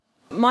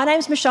my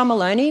name's Michelle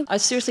Maloney. I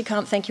seriously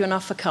can't thank you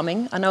enough for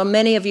coming. I know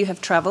many of you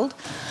have travelled.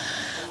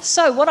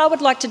 So what I would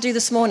like to do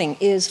this morning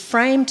is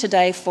frame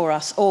today for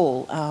us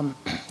all,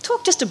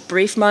 talk just a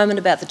brief moment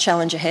about the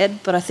challenge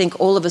ahead, but I think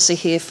all of us are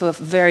here for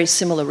very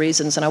similar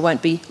reasons, and I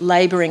won't be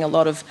labouring a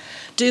lot of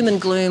doom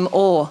and gloom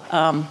or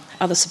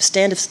other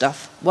substantive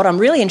stuff. What I'm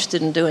really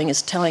interested in doing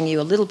is telling you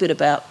a little bit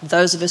about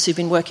those of us who've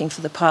been working for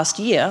the past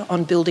year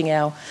on building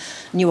our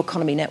new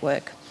economy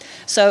network.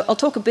 So I'll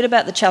talk a bit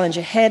about the challenge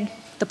ahead,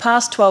 the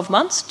past 12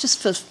 months, just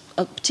for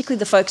particularly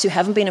the folks who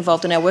haven't been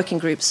involved in our working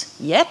groups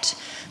yet,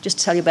 just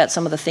to tell you about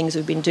some of the things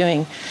we've been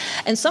doing,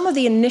 and some of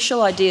the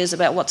initial ideas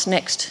about what's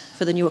next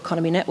for the new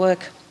economy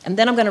network. And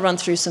then I'm going to run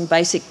through some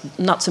basic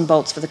nuts and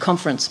bolts for the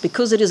conference,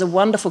 because it is a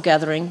wonderful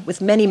gathering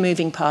with many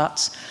moving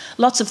parts.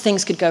 Lots of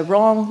things could go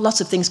wrong,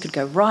 lots of things could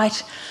go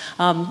right.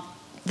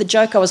 The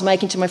joke I was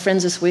making to my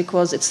friends this week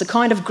was it's the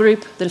kind of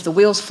group that if the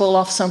wheels fall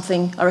off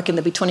something, I reckon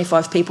there'll be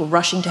 25 people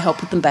rushing to help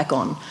put them back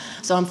on.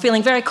 So I'm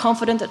feeling very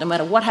confident that no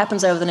matter what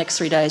happens over the next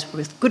 3 days, we're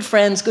with good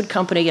friends, good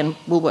company, and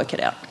we'll work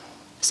it out.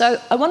 So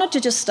I wanted to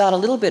just start a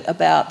little bit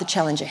about the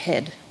challenge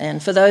ahead.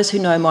 And for those who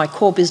know, my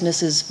core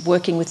business is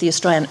working with the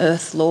Australian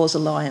Earth Laws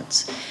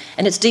Alliance.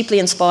 And it's deeply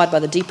inspired by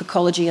the deep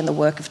ecology and the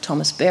work of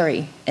Thomas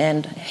Berry.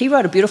 And he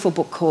wrote a beautiful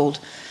book called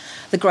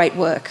The Great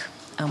Work,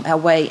 Our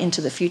Way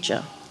into the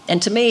Future.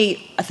 And to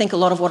me, I think a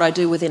lot of what I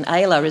do within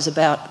AILA is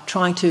about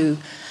trying to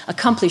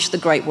accomplish the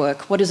great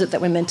work. What is it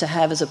that we're meant to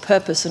have as a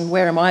purpose, and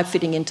where am I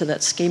fitting into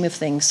that scheme of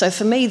things? So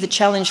for me, the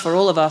challenge for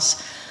all of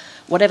us,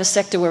 whatever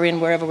sector we're in,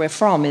 wherever we're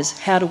from, is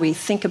how do we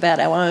think about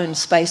our own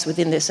space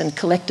within this, and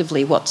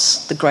collectively,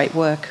 what's the great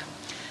work?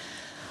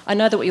 I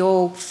know that we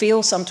all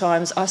feel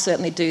sometimes, I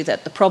certainly do,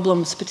 that the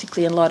problems,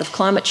 particularly in light of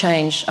climate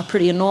change, are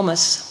pretty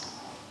enormous.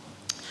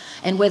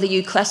 And whether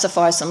you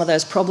classify some of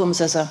those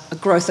problems as a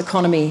growth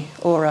economy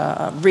or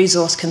a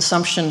resource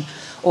consumption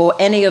or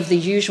any of the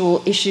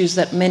usual issues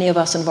that many of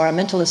us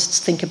environmentalists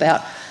think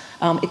about,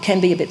 it can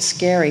be a bit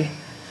scary.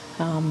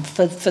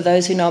 For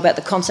those who know about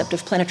the concept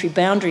of planetary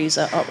boundaries,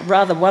 a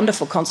rather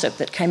wonderful concept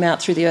that came out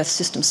through the Earth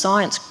System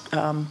Science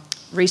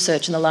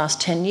research in the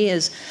last 10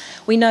 years,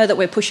 we know that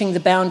we're pushing the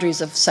boundaries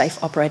of safe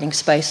operating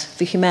space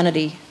for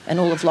humanity and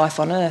all of life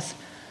on Earth.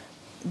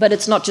 But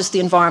it's not just the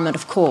environment,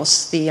 of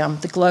course, the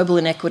global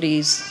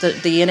inequities,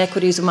 the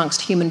inequities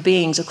amongst human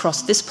beings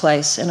across this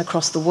place and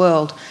across the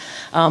world.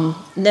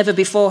 Never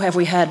before have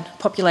we had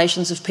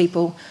populations of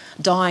people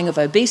dying of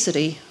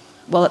obesity,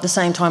 while at the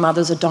same time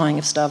others are dying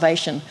of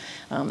starvation.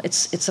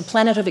 It's a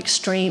planet of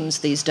extremes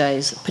these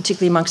days,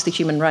 particularly amongst the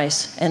human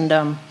race. And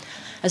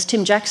as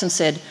Tim Jackson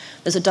said,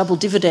 there's a double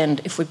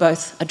dividend if we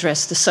both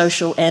address the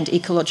social and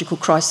ecological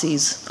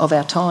crises of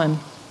our time.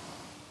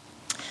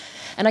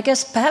 And I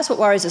guess perhaps what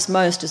worries us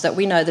most is that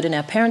we know that in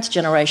our parents'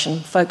 generation,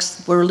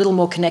 folks were a little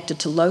more connected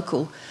to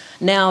local.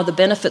 Now the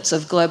benefits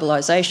of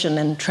globalisation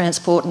and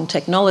transport and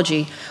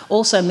technology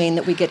also mean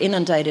that we get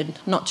inundated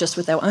not just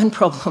with our own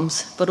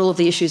problems, but all of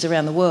the issues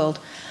around the world.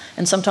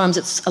 And sometimes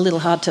it's a little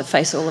hard to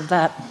face all of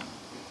that.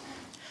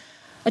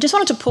 I just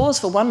wanted to pause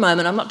for one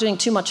moment. I'm not doing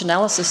too much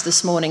analysis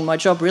this morning. My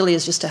job really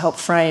is just to help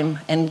frame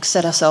and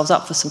set ourselves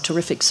up for some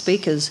terrific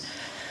speakers.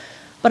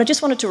 But I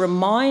just wanted to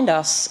remind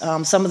us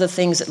some of the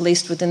things, at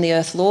least within the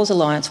Earth Laws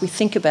Alliance, we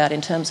think about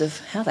in terms of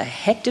how the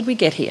heck did we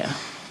get here?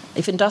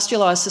 If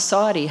industrialised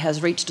society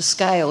has reached a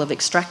scale of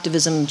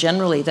extractivism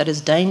generally that is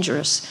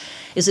dangerous,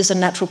 is this a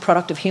natural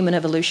product of human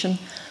evolution?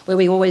 Were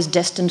we always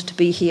destined to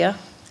be here?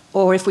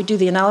 Or if we do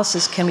the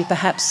analysis, can we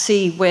perhaps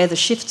see where the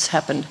shifts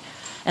happened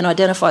and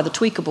identify the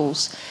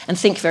tweakables and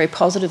think very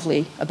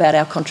positively about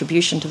our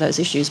contribution to those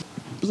issues?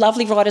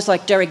 Lovely writers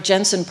like Derek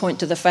Jensen point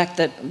to the fact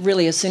that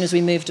really as soon as we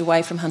moved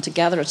away from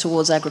hunter-gatherer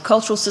towards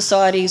agricultural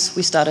societies,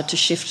 we started to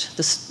shift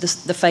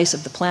the face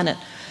of the planet.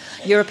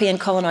 European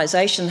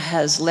colonisation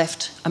has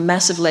left a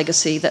massive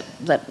legacy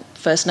that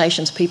First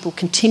Nations people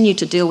continue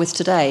to deal with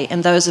today,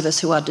 and those of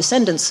us who are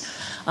descendants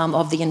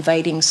of the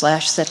invading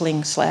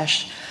settling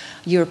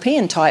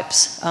European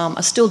types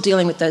are still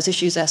dealing with those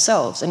issues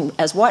ourselves. And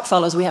as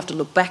whitefellas, we have to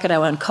look back at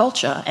our own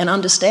culture and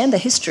understand the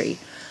history.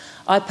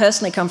 I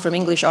personally come from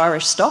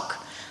English-Irish stock,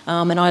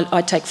 and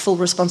I take full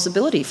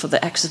responsibility for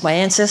the acts of my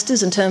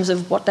ancestors in terms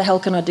of what the hell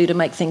can I do to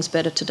make things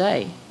better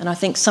today. And I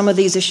think some of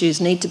these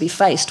issues need to be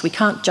faced. We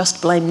can't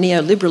just blame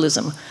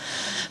neoliberalism.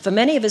 For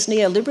many of us,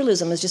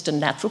 neoliberalism is just a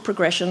natural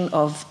progression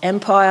of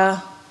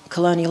empire,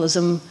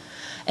 colonialism,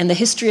 and the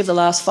history of the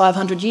last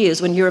 500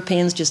 years when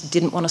Europeans just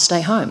didn't want to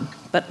stay home.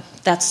 But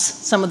that's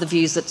some of the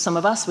views that some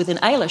of us within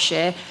AILA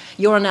share.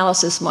 Your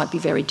analysis might be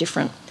very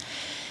different.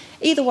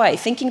 Either way,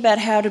 thinking about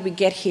how did we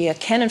get here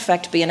can in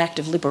fact be an act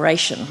of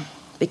liberation,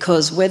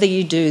 because whether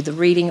you do the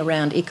reading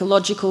around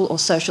ecological or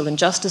social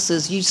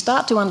injustices, you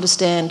start to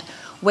understand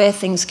where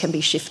things can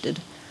be shifted.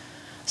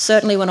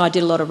 Certainly when I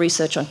did a lot of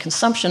research on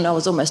consumption, I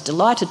was almost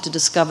delighted to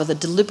discover the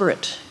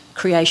deliberate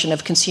creation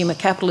of consumer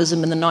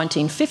capitalism in the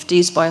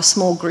 1950s by a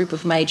small group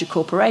of major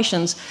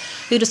corporations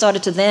who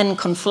decided to then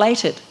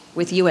conflate it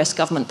with US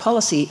government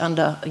policy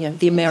under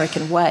the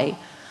American way,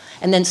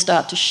 and then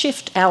start to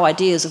shift our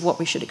ideas of what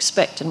we should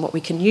expect and what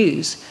we can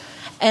use.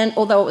 And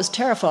although it was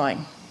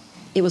terrifying,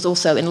 it was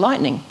also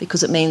enlightening,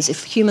 because it means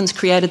if humans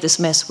created this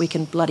mess, we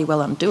can bloody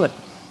well undo it.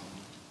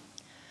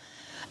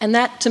 And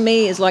that, to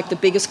me, is like the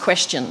biggest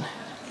question.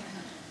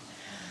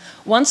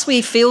 Once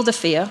we feel the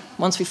fear,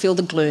 once we feel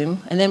the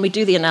gloom, and then we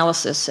do the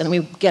analysis and we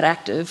get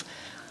active,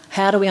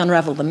 how do we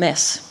unravel the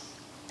mess?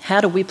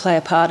 How do we play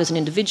a part as an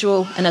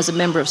individual and as a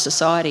member of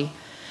society?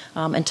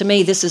 And to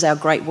me, this is our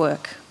great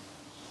work.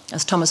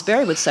 As Thomas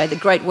Berry would say, the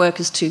great work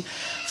is to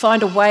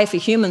find a way for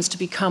humans to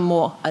become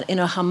more in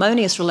a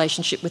harmonious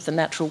relationship with the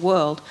natural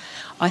world.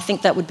 I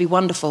think that would be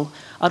wonderful.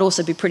 I'd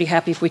also be pretty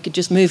happy if we could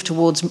just move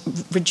towards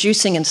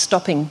reducing and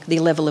stopping the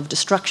level of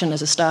destruction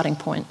as a starting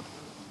point.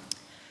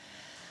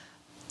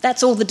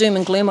 That's all the doom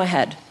and gloom I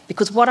had,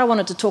 because what I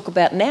wanted to talk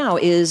about now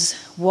is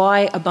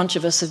why a bunch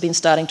of us have been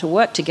starting to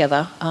work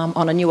together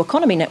on a new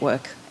economy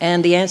network.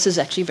 And the answer is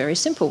actually very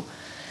simple.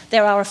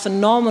 There are a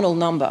phenomenal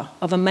number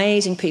of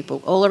amazing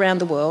people all around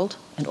the world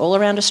and all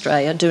around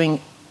Australia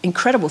doing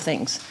incredible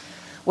things,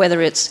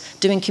 whether it's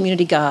doing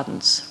community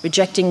gardens,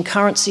 rejecting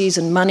currencies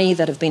and money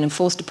that have been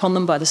enforced upon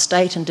them by the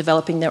state and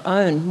developing their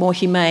own more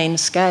humane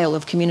scale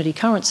of community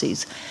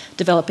currencies,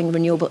 developing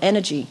renewable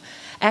energy,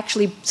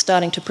 actually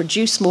starting to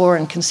produce more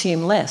and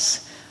consume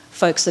less,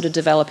 folks that are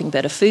developing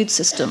better food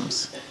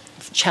systems,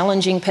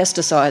 challenging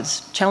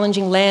pesticides,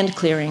 challenging land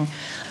clearing.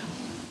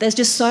 There's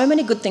just so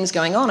many good things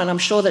going on, and I'm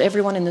sure that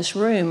everyone in this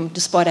room,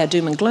 despite our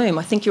doom and gloom,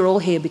 I think you're all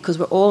here because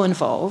we're all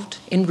involved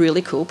in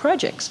really cool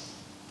projects.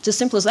 It's as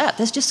simple as that.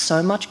 There's just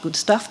so much good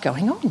stuff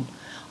going on.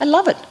 I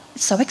love it.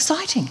 It's so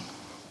exciting.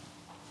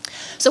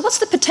 So what's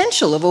the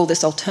potential of all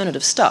this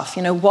alternative stuff?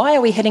 You know, why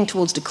are we heading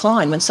towards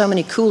decline when so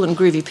many cool and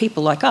groovy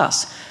people like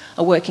us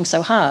are working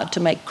so hard to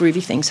make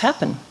groovy things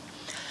happen?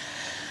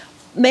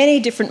 Many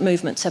different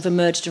movements have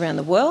emerged around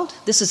the world.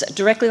 This is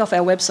directly off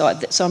our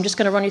website, so I'm just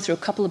going to run you through a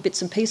couple of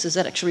bits and pieces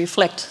that actually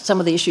reflect some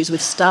of the issues we've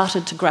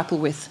started to grapple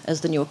with as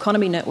the New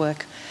Economy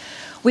Network.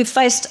 We've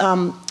faced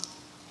a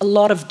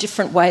lot of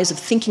different ways of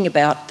thinking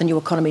about the New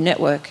Economy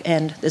Network,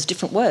 and there's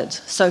different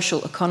words: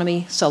 social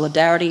economy,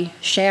 solidarity,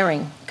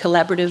 sharing,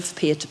 collaborative,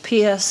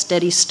 peer-to-peer,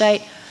 steady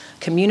state,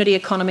 community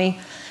economy,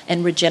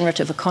 and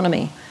regenerative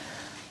economy.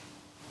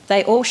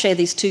 They all share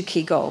these two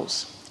key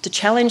goals: to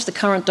challenge the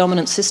current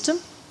dominant system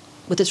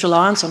with its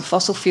reliance on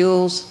fossil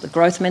fuels, the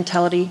growth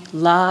mentality,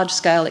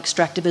 large-scale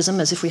extractivism,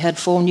 as if we had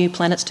 4 new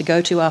planets to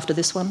go to after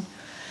this one,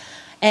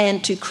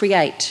 and to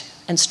create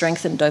and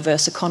strengthen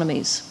diverse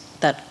economies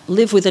that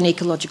live within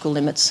ecological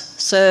limits,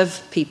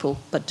 serve people,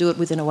 but do it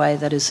within a way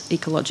that is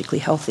ecologically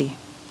healthy.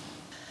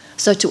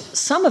 So to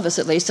some of us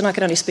at least, and I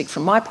can only speak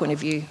from my point of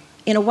view,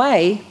 in a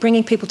way,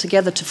 bringing people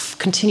together to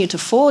continue to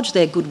forge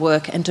their good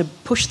work and to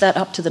push that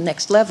up to the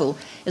next level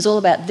is all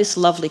about this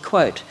lovely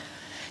quote: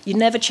 "You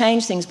never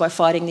change things by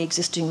fighting the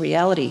existing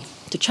reality.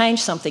 To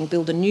change something,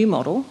 build a new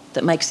model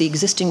that makes the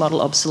existing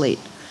model obsolete."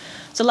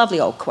 It's a lovely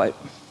old quote,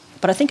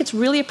 but I think it's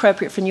really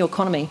appropriate for new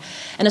economy.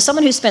 And as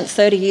someone who's spent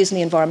 30 years in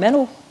the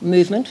environmental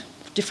movement,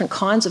 different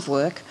kinds of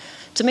work,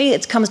 to me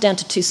it comes down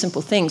to 2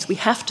 simple things. We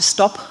have to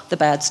stop the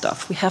bad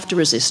stuff. We have to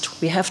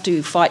resist. We have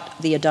to fight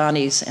the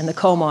Adanis and the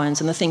coal mines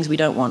and the things we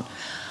don't want.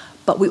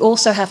 But we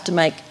also have to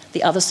make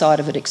the other side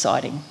of it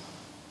exciting.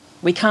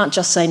 We can't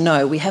just say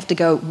no. We have to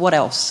go, what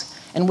else?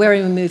 And where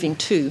are we moving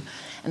to?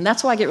 And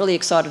that's why I get really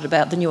excited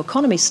about the new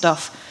economy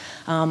stuff,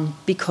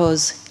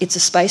 because it's a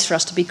space for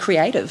us to be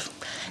creative.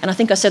 And I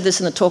think I said this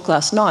in the talk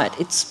last night.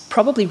 It's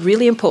probably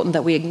really important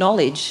that we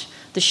acknowledge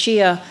the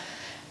sheer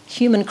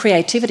human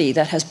creativity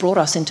that has brought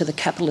us into the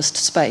capitalist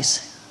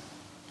space.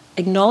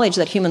 Acknowledge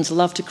that humans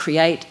love to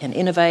create and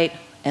innovate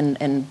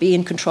and be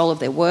in control of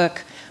their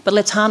work, but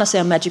let's harness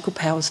our magical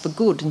powers for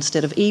good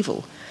instead of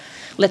evil.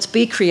 Let's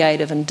be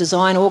creative and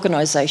design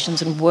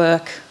organisations and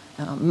work,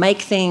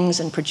 make things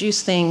and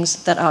produce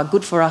things that are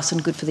good for us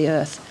and good for the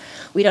earth.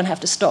 We don't have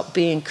to stop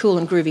being cool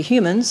and groovy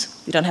humans.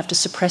 We don't have to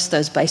suppress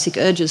those basic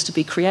urges to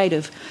be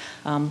creative.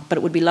 But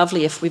it would be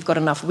lovely if we've got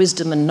enough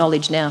wisdom and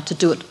knowledge now to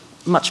do it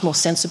much more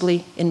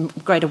sensibly, in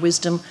greater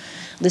wisdom,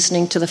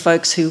 listening to the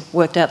folks who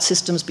worked out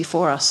systems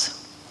before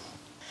us.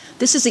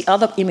 This is the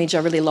other image I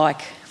really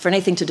like for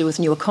anything to do with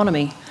new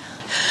economy.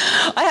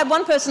 I had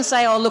one person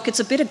say, "Oh, look, it's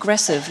a bit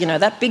aggressive. You know,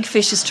 that big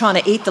fish is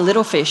trying to eat the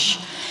little fish,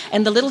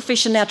 and the little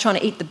fish are now trying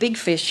to eat the big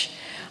fish."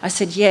 I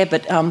said, "Yeah,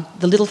 but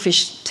the little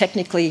fish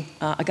technically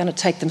are going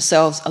to take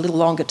themselves a little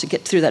longer to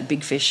get through that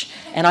big fish.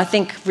 And I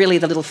think really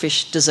the little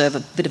fish deserve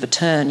a bit of a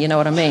turn, you know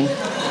what I mean?"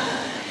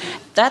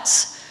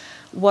 That's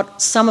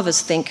what some of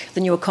us think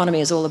the new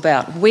economy is all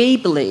about. We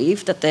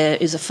believe that there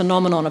is a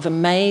phenomenon of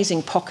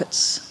amazing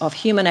pockets of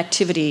human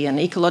activity and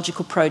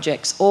ecological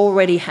projects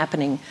already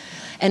happening.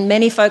 And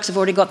many folks have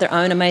already got their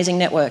own amazing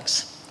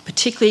networks,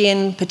 particularly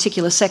in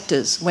particular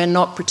sectors. We're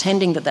not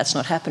pretending that that's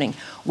not happening.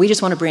 We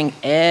just want to bring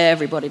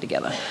everybody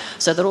together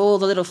so that all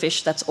the little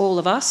fish, that's all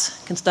of us,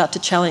 can start to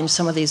challenge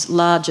some of these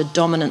larger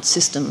dominant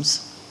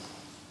systems.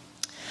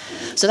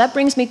 So that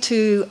brings me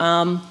to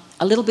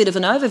a little bit of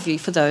an overview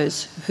for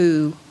those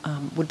who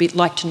would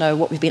like to know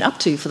what we've been up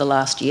to for the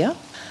last year.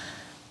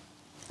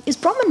 Is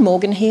Bronwyn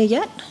Morgan here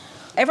yet?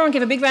 Everyone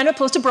give a big round of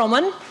applause to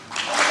Bronwyn.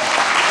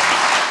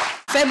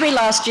 February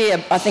last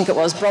year, I think it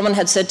was, Bronwyn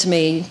had said to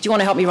me, do you want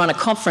to help me run a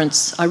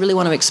conference? I really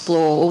want to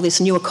explore all this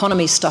new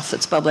economy stuff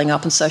that's bubbling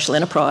up in social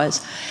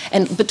enterprise.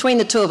 And between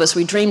the two of us,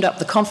 we dreamed up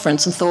the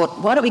conference and thought,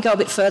 why don't we go a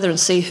bit further and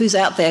see who's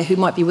out there who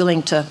might be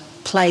willing to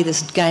play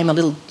this game a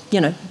little,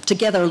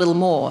 together a little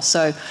more.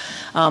 So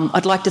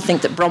I'd like to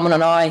think that Bronwyn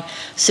and I,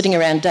 sitting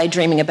around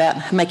daydreaming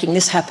about making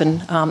this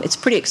happen, it's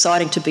pretty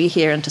exciting to be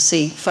here and to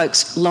see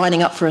folks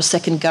lining up for a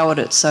second go at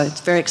it. So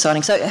it's very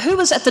exciting. So who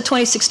was at the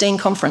 2016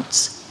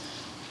 conference?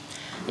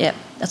 Yeah,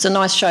 that's a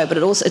nice show, but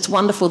it's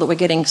wonderful that we're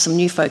getting some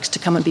new folks to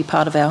come and be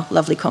part of our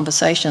lovely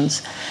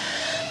conversations.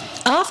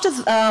 After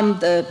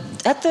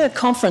at the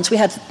conference, we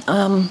had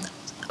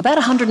about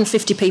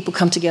 150 people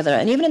come together,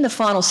 and even in the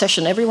final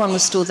session, everyone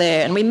was still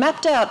there, and we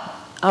mapped out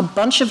a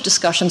bunch of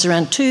discussions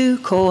around two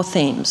core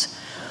themes.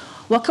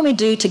 What can we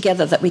do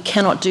together that we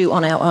cannot do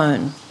on our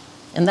own?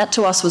 And that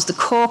to us was the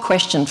core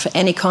question for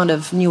any kind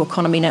of new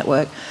economy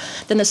network.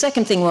 Then the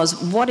second thing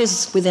was, what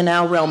is within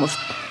our realm of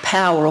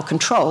power or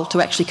control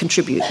to actually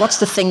contribute? What's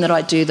the thing that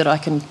I do that I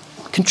can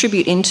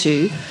contribute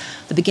into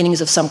the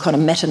beginnings of some kind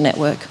of meta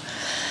network?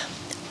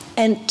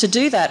 And to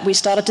do that, we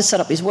started to set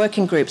up these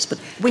working groups. But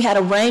we had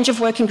a range of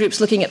working groups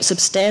looking at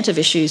substantive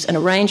issues and a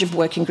range of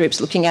working groups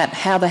looking at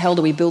how the hell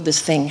do we build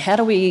this thing? How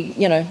do we,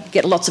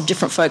 get lots of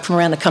different folk from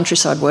around the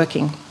countryside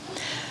working?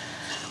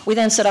 We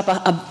then set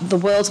up the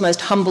world's most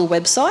humble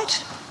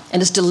website,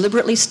 and it's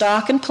deliberately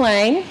stark and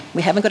plain.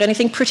 We haven't got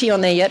anything pretty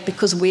on there yet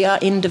because we are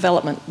in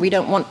development. We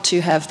don't want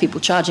to have people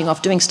charging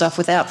off doing stuff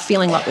without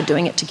feeling like we're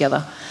doing it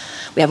together.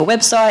 We have a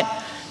website,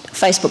 a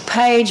Facebook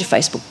page, a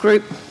Facebook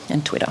group,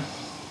 and Twitter.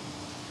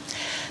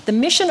 The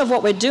mission of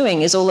what we're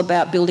doing is all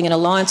about building an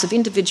alliance of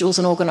individuals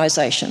and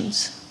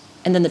organisations.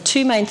 And then the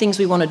two main things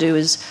we want to do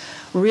is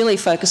really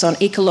focus on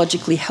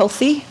ecologically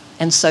healthy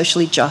and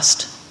socially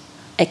just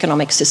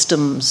economic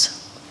systems.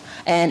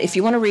 And if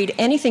you want to read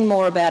anything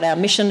more about our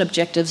mission,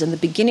 objectives, and the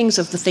beginnings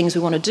of the things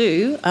we want to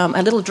do,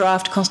 a little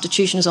draft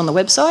constitution is on the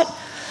website.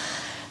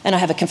 And I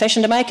have a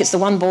confession to make. It's the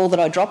one ball that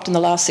I dropped in the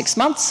last 6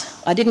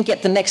 months. I didn't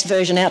get the next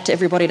version out to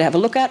everybody to have a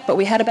look at, but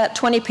we had about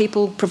 20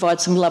 people provide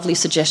some lovely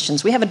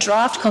suggestions. We have a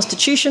draft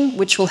constitution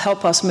which will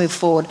help us move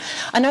forward.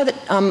 I know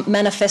that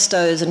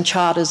manifestos and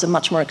charters are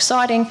much more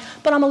exciting,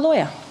 but I'm a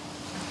lawyer.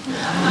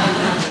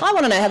 I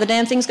want to know how the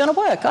damn thing's going to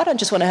work. I don't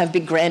just want to have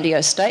big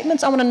grandiose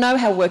statements. I want to know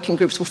how working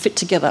groups will fit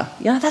together.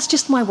 That's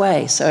just my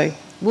way. So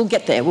we'll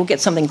get there. We'll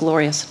get something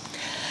glorious.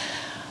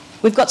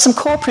 We've got some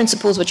core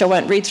principles which I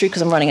won't read through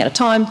because I'm running out of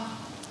time.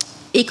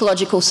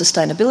 Ecological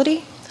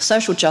sustainability,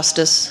 social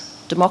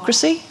justice,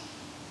 democracy,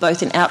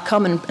 both in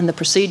outcome and the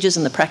procedures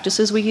and the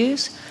practices we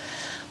use.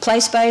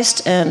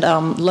 Place-based and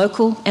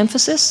local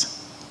emphasis,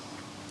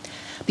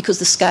 because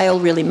the scale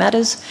really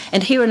matters.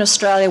 And here in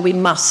Australia, we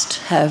must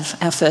have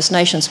our First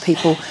Nations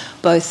people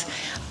both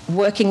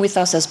working with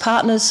us as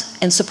partners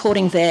and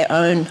supporting their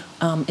own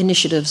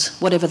initiatives,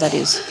 whatever that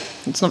is.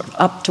 It's not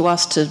up to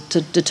us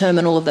to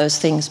determine all of those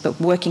things,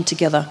 but working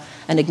together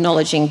and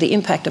acknowledging the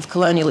impact of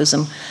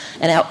colonialism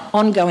and our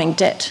ongoing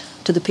debt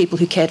to the people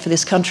who cared for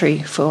this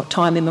country for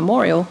time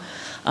immemorial,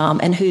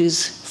 and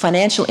whose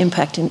financial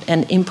impact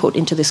and input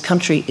into this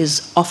country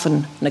is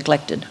often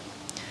neglected.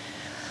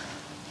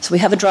 So we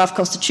have a draft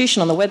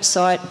constitution on the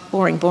website.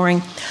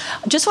 Boring.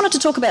 I just wanted to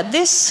talk about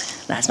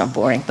this. No, it's not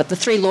boring, but the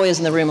three lawyers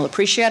in the room will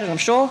appreciate it, I'm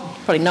sure.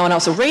 Probably no one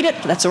else will read it,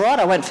 but that's all right,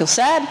 I won't feel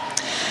sad.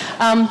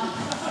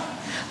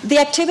 The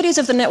activities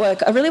of the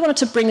network, I really wanted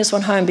to bring this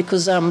one home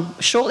because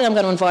shortly I'm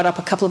going to invite up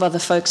a couple of other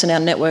folks in our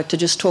network to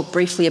just talk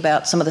briefly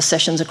about some of the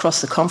sessions across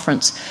the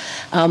conference.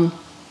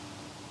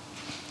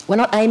 We're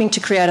not aiming to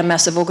create a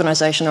massive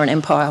organisation or an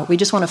empire. We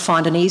just want to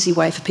find an easy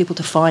way for people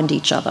to find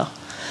each other.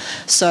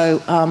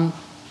 So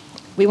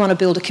we want to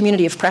build a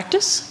community of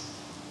practice.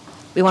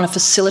 We want to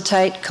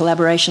facilitate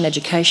collaboration,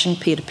 education,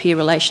 peer-to-peer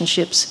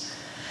relationships,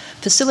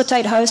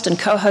 facilitate host and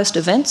co-host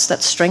events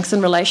that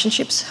strengthen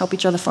relationships, help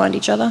each other find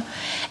each other.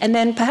 And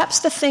then perhaps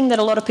the thing that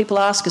a lot of people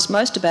ask us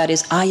most about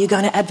is, are you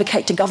going to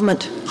advocate to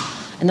government?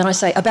 And then I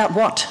say, about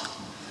what?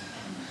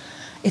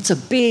 It's a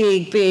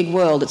big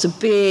world. It's a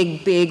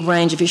big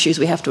range of issues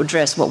we have to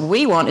address. What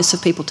we want is for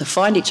people to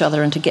find each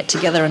other and to get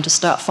together and to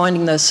start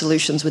finding those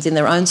solutions within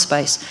their own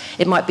space.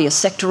 It might be a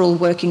sectoral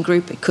working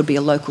group. It could be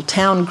a local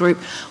town group,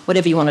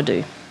 whatever you want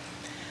to do.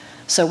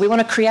 So we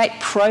want to create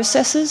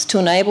processes to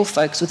enable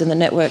folks within the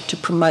network to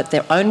promote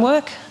their own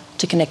work,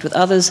 to connect with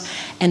others,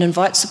 and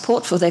invite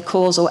support for their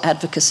cause or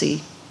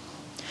advocacy.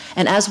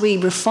 And as we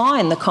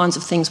refine the kinds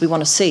of things we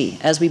want to see,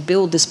 as we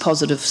build this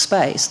positive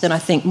space, then I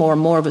think more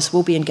and more of us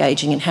will be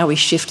engaging in how we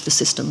shift the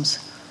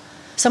systems.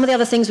 Some of the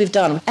other things we've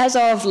done. As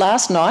of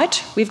last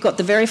night, we've got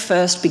the very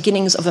first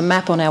beginnings of a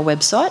map on our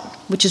website,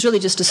 which is really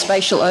just a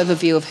spatial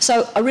overview of.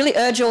 So I really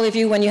urge all of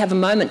you, when you have a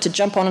moment, to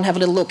jump on and have a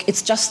little look.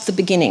 It's just the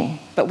beginning.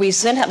 But we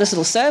sent out this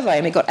little survey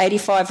and we got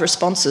 85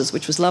 responses,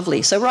 which was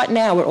lovely. So right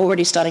now we're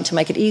already starting to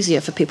make it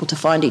easier for people to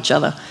find each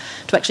other,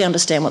 to actually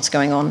understand what's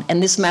going on.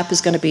 And this map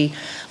is going to be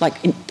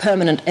like in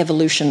permanent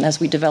evolution as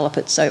we develop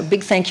it. So a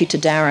big thank you to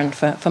Darren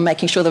for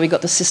making sure that we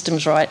got the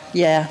systems right.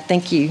 Yeah,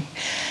 thank you.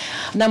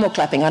 No more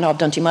clapping. I know I've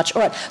done too much.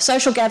 All right,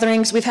 social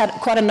gatherings. We've had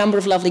quite a number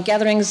of lovely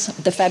gatherings.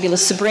 The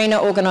fabulous Sabrina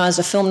organised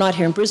a film night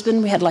here in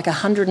Brisbane. We had like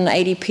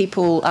 180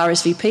 people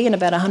RSVP and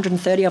about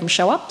 130 of them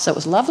show up, so it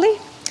was lovely.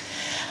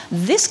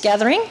 This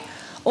gathering,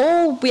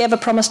 all we ever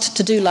promised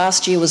to do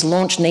last year was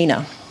launch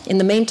NINA. In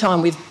the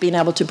meantime, we've been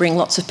able to bring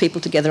lots of people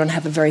together and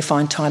have a very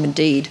fine time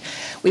indeed.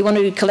 We want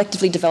to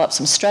collectively develop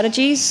some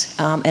strategies,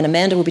 and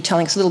Amanda will be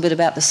telling us a little bit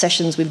about the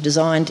sessions we've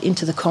designed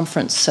into the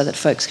conference so that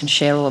folks can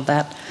share all of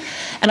that.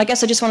 And I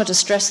guess I just wanted to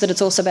stress that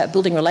it's also about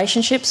building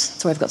relationships,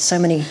 so we've got so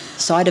many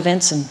side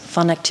events and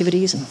fun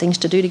activities and things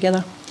to do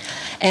together.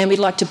 And we'd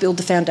like to build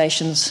the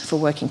foundations for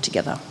working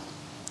together.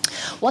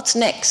 What's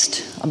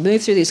next? I'll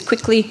move through these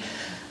quickly.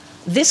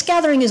 This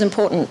gathering is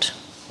important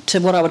to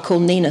what I would call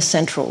NINA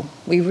Central.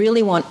 We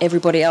really want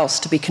everybody else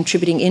to be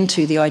contributing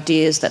into the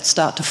ideas that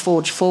start to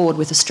forge forward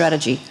with a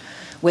strategy,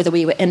 whether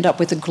we end up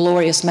with a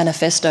glorious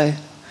manifesto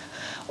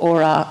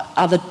or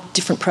other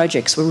different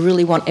projects. We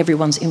really want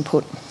everyone's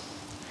input.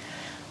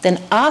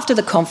 Then after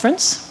the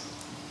conference,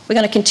 we're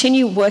going to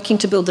continue working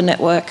to build the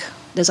network.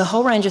 There's a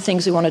whole range of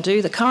things we want to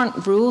do. The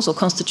current rules or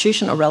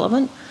constitution are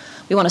relevant.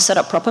 We want to set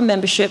up proper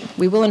membership.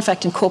 We will, in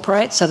fact,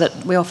 incorporate, so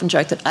that we often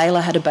joke that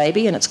Ayla had a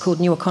baby and it's called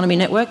New Economy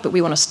Network, but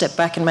we want to step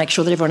back and make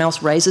sure that everyone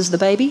else raises the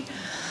baby.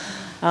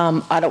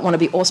 I don't want to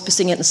be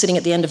auspicing it and sitting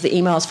at the end of the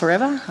emails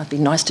forever. It'd be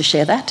nice to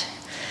share that.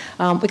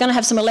 We're going to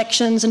have some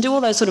elections and do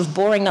all those sort of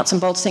boring nuts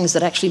and bolts things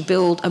that actually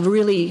build a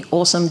really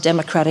awesome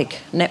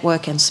democratic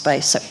network and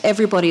space. So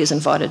everybody is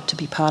invited to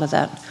be part of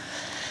that.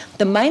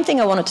 The main thing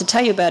I wanted to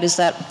tell you about is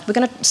that we're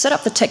going to set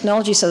up the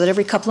technology so that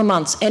every couple of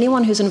months,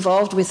 anyone who's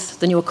involved with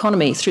the new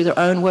economy through their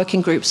own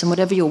working groups and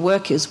whatever your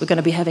work is, we're going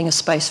to be having a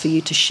space for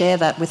you to share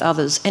that with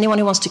others. Anyone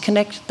who wants to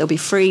connect, they'll be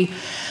free.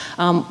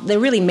 They're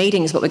really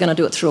meetings, but we're going to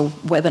do it through a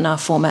webinar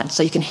format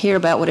so you can hear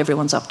about what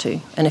everyone's up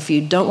to. And if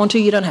you don't want to,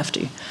 you don't have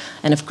to.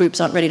 And if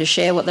groups aren't ready to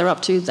share what they're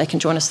up to, they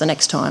can join us the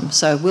next time.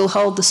 So we'll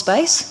hold the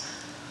space,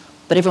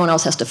 but everyone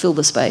else has to fill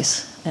the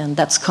space. And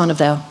that's kind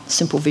of our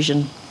simple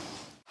vision